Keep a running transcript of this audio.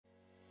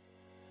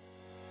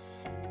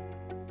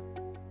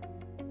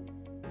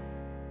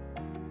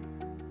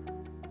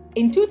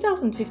In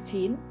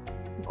 2015,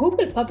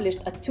 Google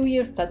published a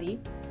 2-year study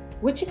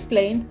which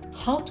explained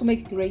how to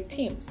make great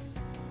teams.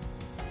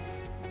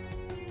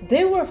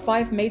 There were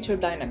 5 major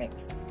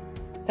dynamics: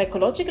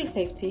 psychological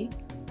safety,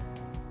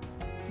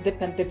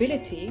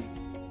 dependability,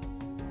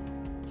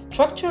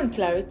 structure and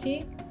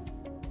clarity,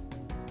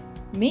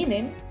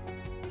 meaning,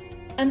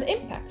 and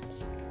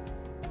impact.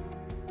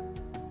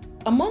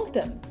 Among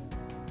them,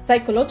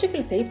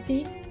 psychological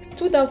safety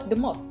stood out the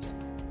most.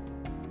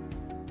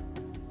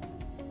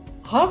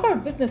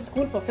 Harvard Business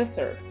School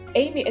professor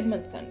Amy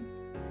Edmondson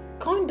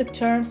coined the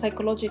term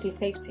psychological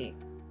safety.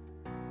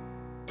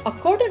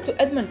 According to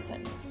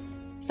Edmondson,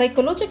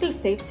 psychological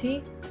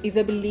safety is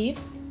a belief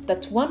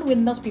that one will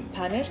not be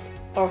punished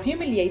or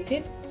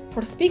humiliated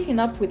for speaking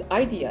up with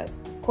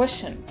ideas,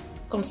 questions,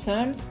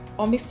 concerns,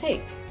 or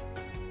mistakes.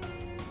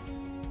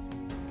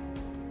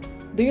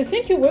 Do you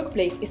think your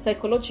workplace is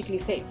psychologically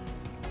safe?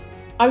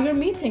 Are your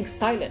meetings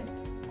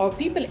silent, or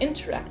people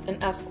interact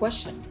and ask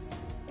questions?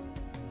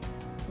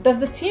 Does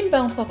the team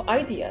bounce off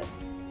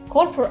ideas,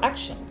 call for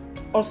action,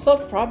 or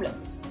solve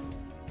problems?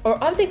 Or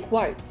are they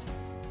quiet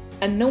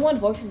and no one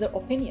voices their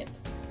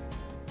opinions?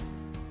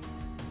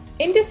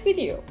 In this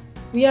video,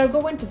 we are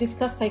going to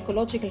discuss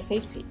psychological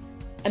safety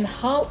and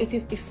how it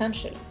is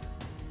essential.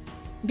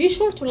 Be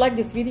sure to like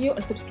this video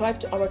and subscribe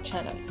to our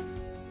channel.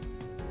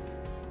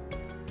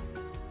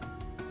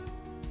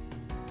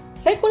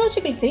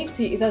 Psychological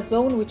safety is a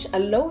zone which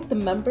allows the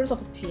members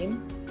of the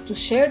team to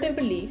share their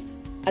belief,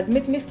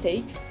 admit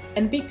mistakes,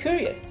 and be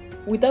curious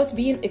without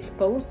being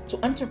exposed to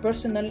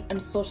interpersonal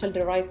and social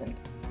derision.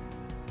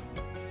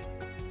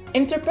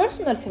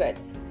 Interpersonal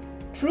threats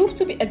prove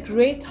to be a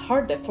great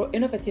hurdle for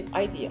innovative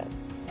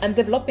ideas and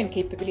developing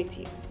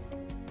capabilities.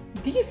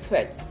 These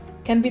threats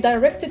can be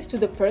directed to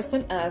the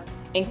person as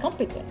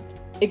incompetent,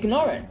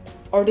 ignorant,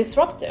 or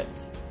disruptive.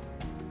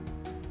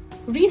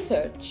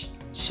 Research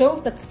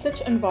shows that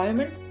such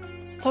environments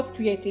stop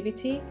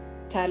creativity,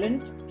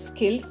 talent,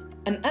 skills,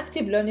 and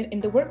active learning in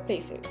the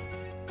workplaces.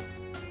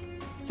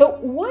 So,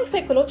 why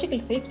psychological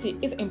safety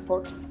is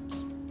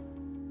important?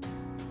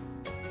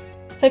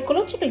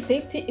 Psychological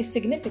safety is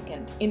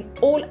significant in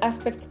all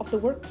aspects of the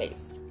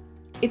workplace.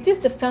 It is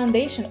the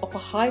foundation of a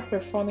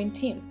high-performing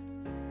team.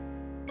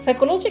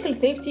 Psychological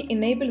safety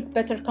enables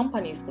better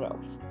companies'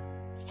 growth,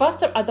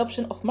 faster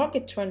adoption of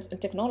market trends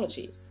and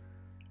technologies.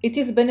 It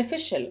is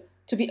beneficial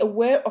to be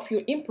aware of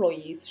your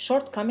employees'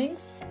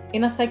 shortcomings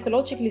in a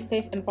psychologically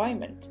safe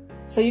environment,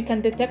 so you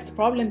can detect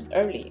problems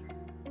early.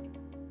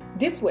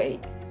 This way,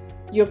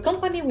 your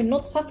company will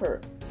not suffer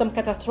some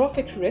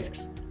catastrophic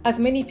risks as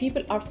many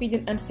people are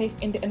feeling unsafe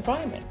in the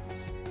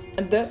environment,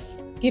 and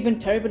thus giving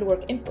terrible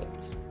work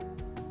input.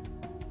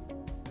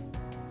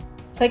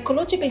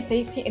 Psychological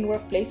safety in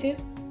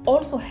workplaces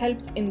also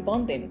helps in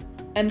bonding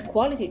and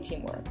quality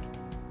teamwork.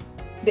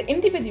 The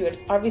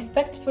individuals are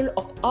respectful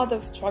of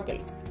others'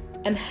 struggles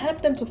and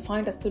help them to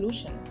find a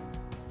solution.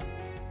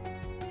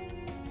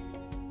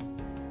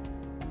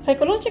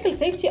 Psychological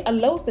safety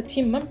allows the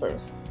team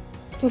members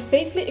to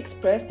safely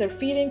express their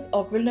feelings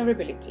of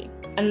vulnerability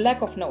and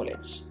lack of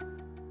knowledge.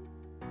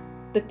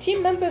 The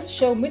team members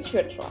show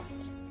mutual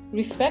trust,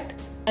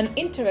 respect, and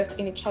interest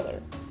in each other.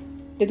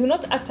 They do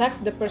not attack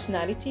the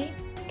personality,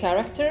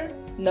 character,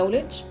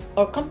 knowledge,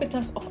 or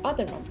competence of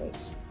other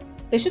members.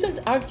 They shouldn't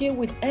argue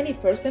with any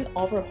person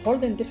over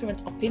holding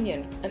different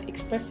opinions and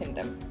expressing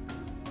them.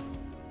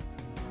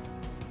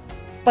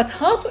 But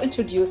how to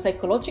introduce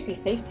psychological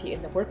safety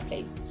in the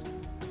workplace?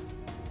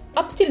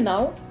 Up till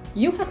now,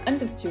 you have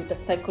understood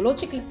that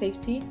psychological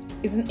safety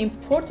is an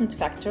important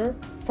factor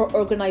for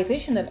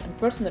organizational and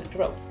personal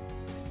growth.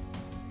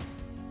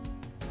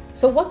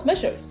 So what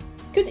measures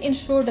could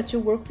ensure that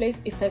your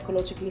workplace is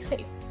psychologically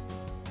safe?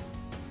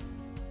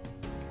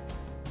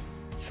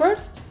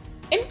 First,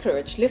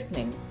 encourage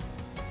listening.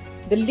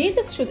 The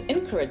leaders should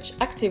encourage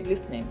active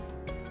listening.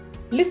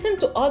 Listen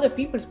to other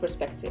people's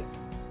perspective,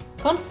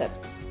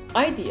 concepts,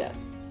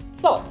 ideas,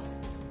 thoughts,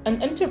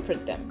 and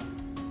interpret them.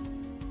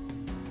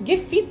 Give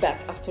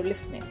feedback after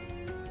listening,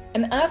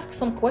 and ask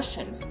some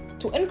questions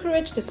to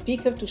encourage the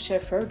speaker to share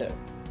further.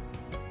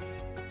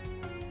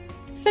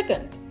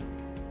 Second,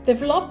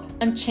 develop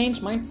and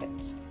change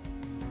mindset.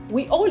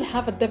 We all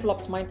have a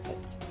developed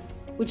mindset.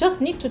 We just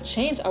need to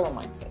change our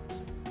mindset.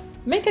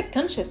 Make a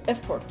conscious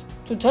effort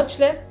to judge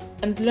less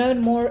and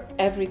learn more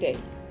every day.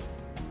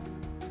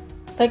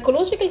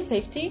 Psychological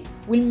safety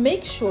will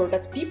make sure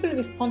that people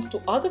respond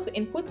to others'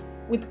 input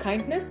with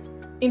kindness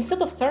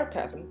instead of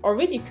sarcasm or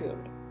ridicule.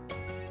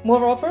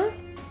 Moreover,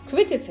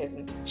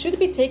 criticism should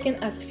be taken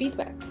as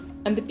feedback,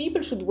 and the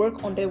people should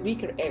work on their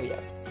weaker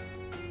areas.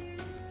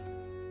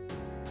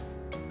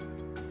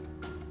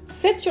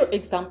 Set your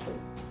example.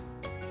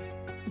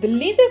 The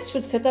leaders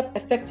should set up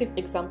effective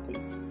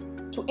examples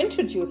to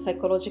introduce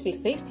psychological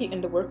safety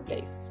in the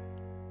workplace.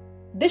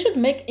 They should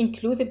make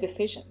inclusive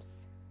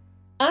decisions,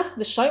 ask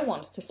the shy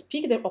ones to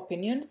speak their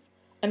opinions,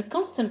 and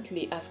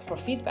constantly ask for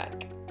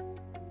feedback.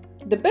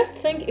 The best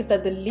thing is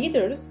that the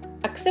leaders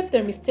accept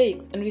their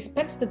mistakes and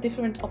respect the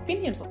different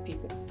opinions of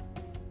people.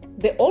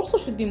 They also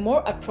should be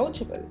more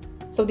approachable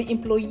so the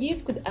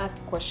employees could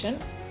ask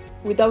questions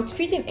without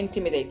feeling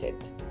intimidated.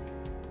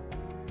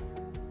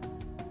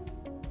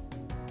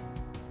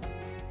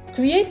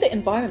 Create the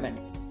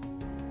environment.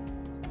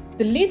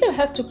 The leader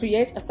has to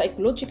create a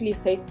psychologically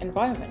safe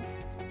environment.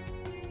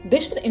 They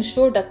should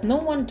ensure that no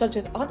one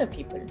judges other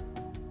people.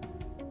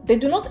 They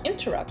do not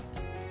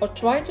interrupt or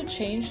try to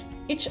change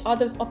each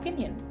other's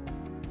opinion.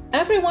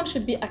 Everyone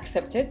should be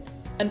accepted,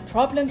 and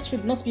problems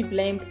should not be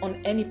blamed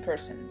on any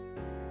person.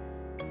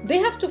 They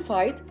have to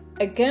fight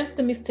against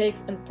the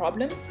mistakes and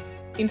problems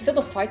instead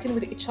of fighting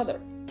with each other.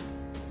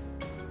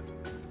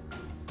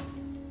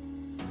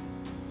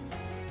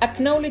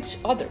 Acknowledge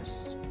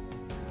others.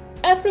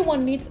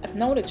 Everyone needs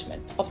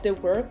acknowledgement of their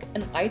work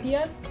and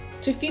ideas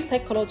to feel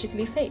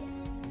psychologically safe.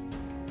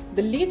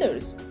 The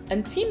leaders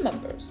and team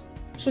members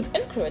should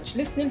encourage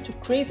listening to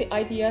crazy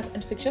ideas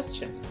and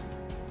suggestions.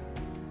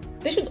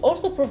 They should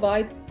also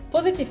provide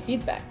positive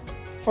feedback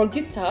for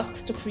good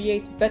tasks to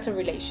create better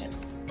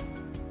relations.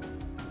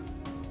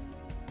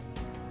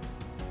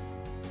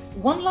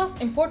 One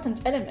last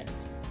important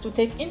element to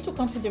take into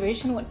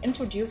consideration when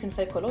introducing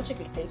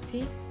psychological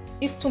safety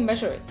is to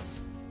measure it.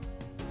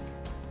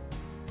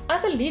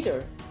 As a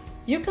leader,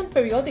 you can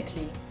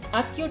periodically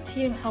ask your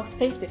team how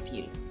safe they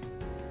feel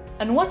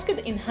and what could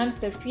enhance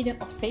their feeling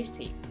of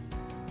safety.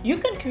 You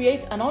can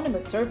create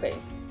anonymous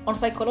surveys on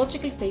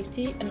psychological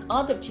safety and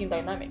other team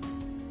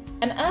dynamics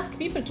and ask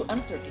people to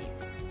answer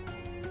these.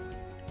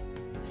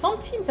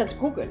 Some teams at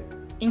Google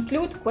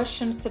include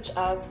questions such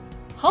as,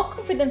 how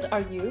confident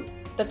are you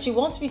that you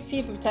won't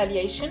receive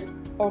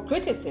retaliation or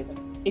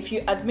criticism if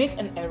you admit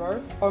an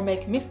error or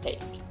make a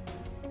mistake?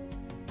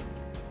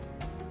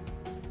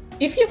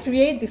 If you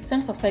create this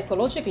sense of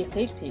psychological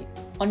safety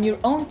on your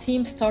own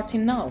team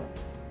starting now,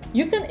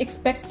 you can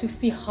expect to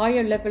see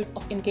higher levels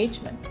of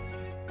engagement,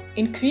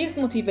 increased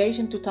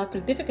motivation to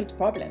tackle difficult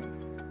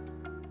problems,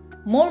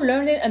 more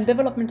learning and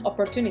development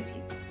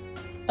opportunities,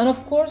 and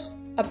of course,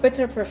 a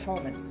better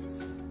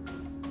performance.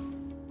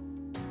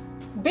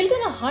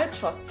 Building a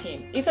high-trust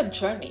team is a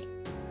journey.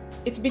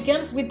 It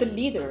begins with the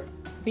leader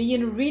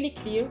being really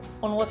clear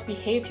on what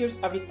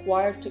behaviors are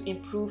required to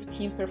improve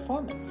team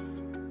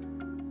performance.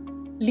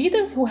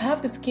 Leaders who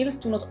have the skills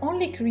to not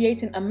only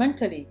creating a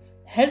mentally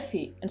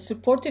healthy and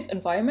supportive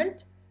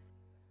environment,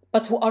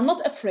 but who are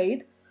not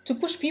afraid to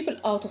push people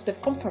out of their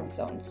comfort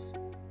zones.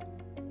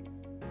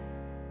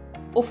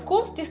 Of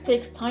course, this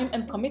takes time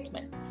and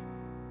commitment.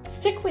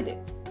 Stick with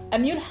it,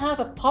 and you'll have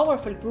a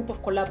powerful group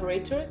of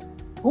collaborators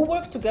who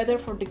work together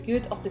for the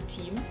good of the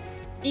team,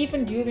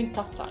 even during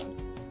tough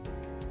times.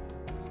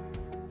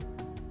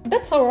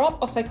 That's our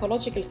wrap of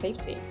psychological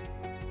safety.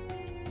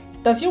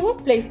 Does your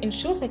workplace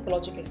ensure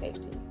psychological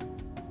safety?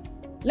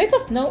 Let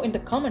us know in the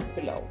comments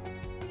below.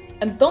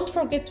 And don't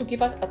forget to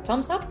give us a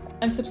thumbs up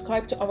and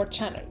subscribe to our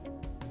channel.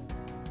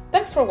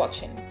 Thanks for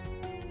watching.